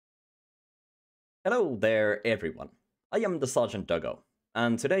Hello there, everyone. I am the Sergeant Duggo,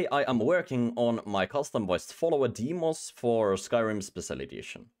 and today I am working on my custom voiced follower Deimos for Skyrim Special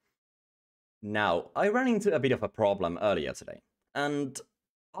Edition. Now, I ran into a bit of a problem earlier today, and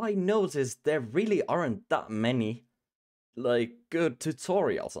I noticed there really aren't that many, good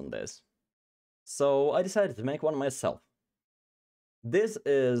tutorials on this. So I decided to make one myself. This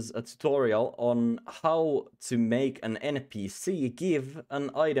is a tutorial on how to make an NPC give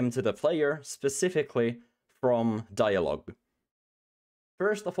an item to the player, specifically from dialogue.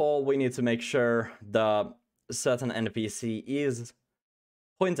 First of all, we need to make sure the certain NPC is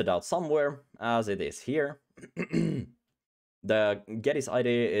pointed out somewhere, as it is here. The Getty's ID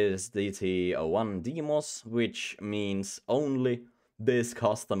is DT01 Deimos, which means only this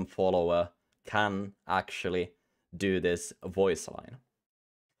custom follower can actually do this voice line.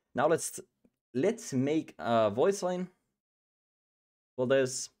 Now let's make a voice line for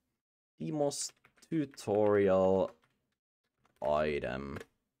this Deimos tutorial item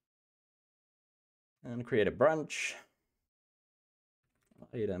and create a branch.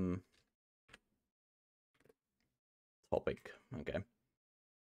 Item topic. Okay.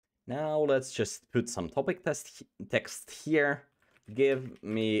 Now let's just put some topic text here. Give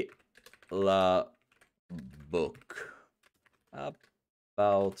me the book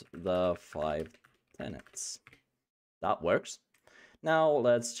about the 5 tenets. That works. Now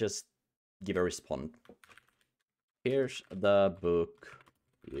let's just give a response. Here's the book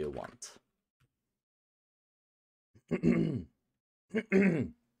you want.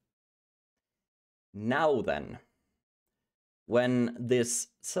 Now then, when this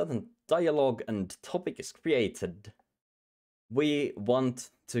certain dialogue and topic is created, we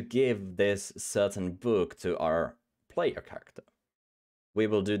want to give this certain book to our player character. We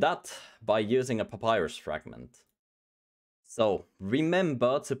will do that by using a Papyrus Fragment. So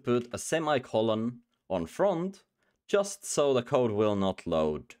remember to put a semicolon on front, just so the code will not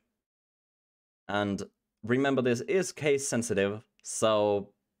load. And remember, this is case sensitive,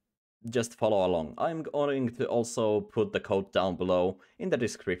 so just follow along. I'm going to also put the code down below in the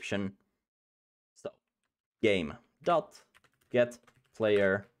description. So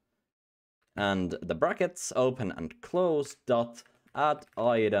Game.GetPlayer and the brackets open and close dot add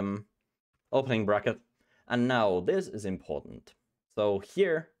item opening bracket. And now this is important. So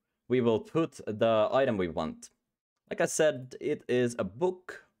here we will put the item we want. Like I said, it is a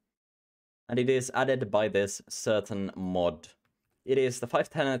book, and it is added by this certain mod. It is the 5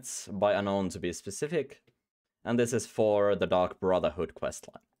 tenets by unknown to be specific, and this is for the Dark Brotherhood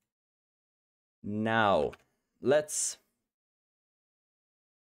questline. Now, let's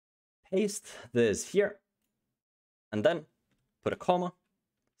paste this here, and then put a comma,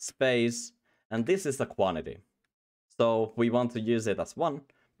 space, and this is the quantity. So we want to use it as 1,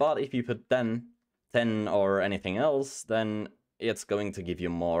 but if you put 10 or anything else, then it's going to give you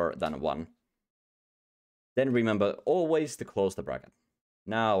more than 1. Then remember always to close the bracket.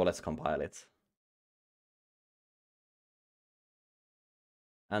 Now let's compile it.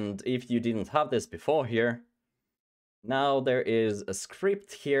 And if you didn't have this before here, now there is a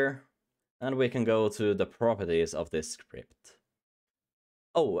script here, and we can go to the properties of this script.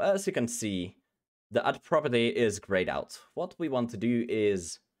 Oh, as you can see, the add property is grayed out. What we want to do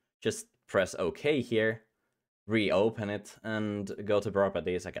is just press OK here, reopen it, and go to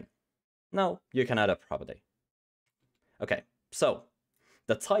properties again. Now you can add a property. Okay, so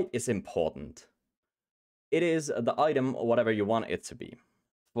the type is important. It is the item, whatever you want it to be.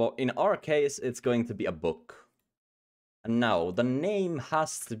 Well, in our case, it's going to be a book. And now the name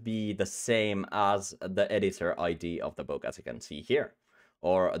has to be the same as the editor ID of the book, as you can see here,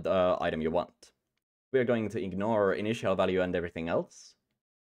 or the item you want. We're going to ignore initial value and everything else.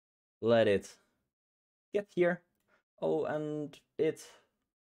 Let it get here. Oh, and it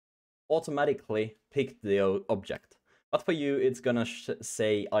automatically picked the object. But for you, it's gonna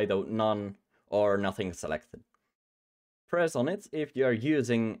say either none or nothing selected. Press on it. If you're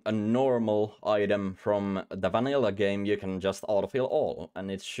using a normal item from the vanilla game, you can just autofill all, and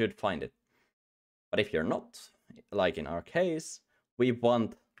it should find it. But if you're not, like in our case, we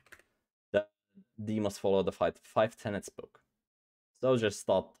want the Deimos follow the 5 tenets book. So just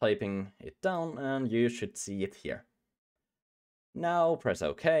start typing it down, and you should see it here. Now press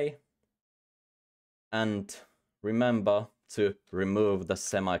OK. And remember to remove the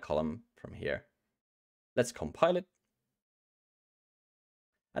semicolon from here. Let's compile it.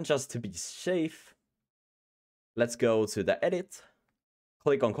 And just to be safe, let's go to the edit,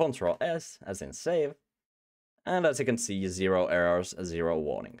 click on Ctrl S as in save, and as you can see, 0 errors, 0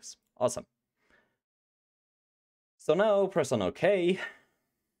 warnings. Awesome. So now press on OK,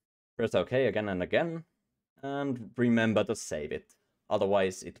 Press OK again and again, and remember to save it,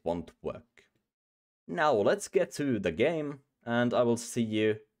 otherwise it won't work. Now let's get to the game, and I will see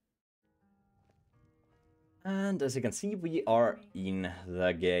you. And as you can see, we are in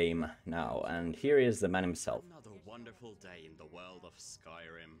the game now, and here is the man himself. Another wonderful day in the world of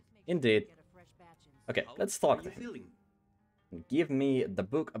Skyrim. Indeed. Okay, let's talk to him. Feeling? Give me the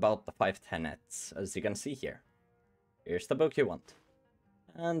book about the 5 tenets, as you can see here. Here's the book you want.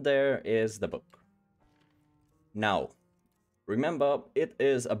 And there is the book. Now, remember, it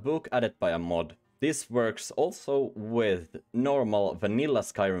is a book added by a mod. This works also with normal vanilla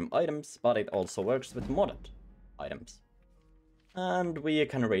Skyrim items, but it also works with modded items. And we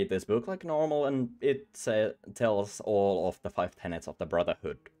can read this book like normal, and it tells all of the 5 tenets of the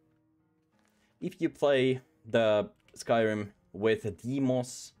Brotherhood. If you play the Skyrim with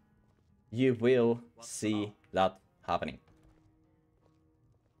Deimos, you will see that happening.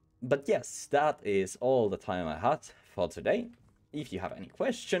 But yes, that is all the time I had for today. If you have any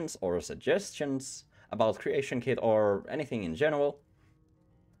questions or suggestions about Creation Kit or anything in general,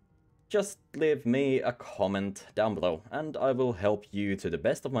 just leave me a comment down below and I will help you to the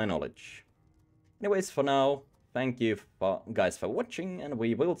best of my knowledge. Anyways, for now, thank you guys for watching, and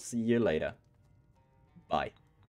we will see you later. Bye.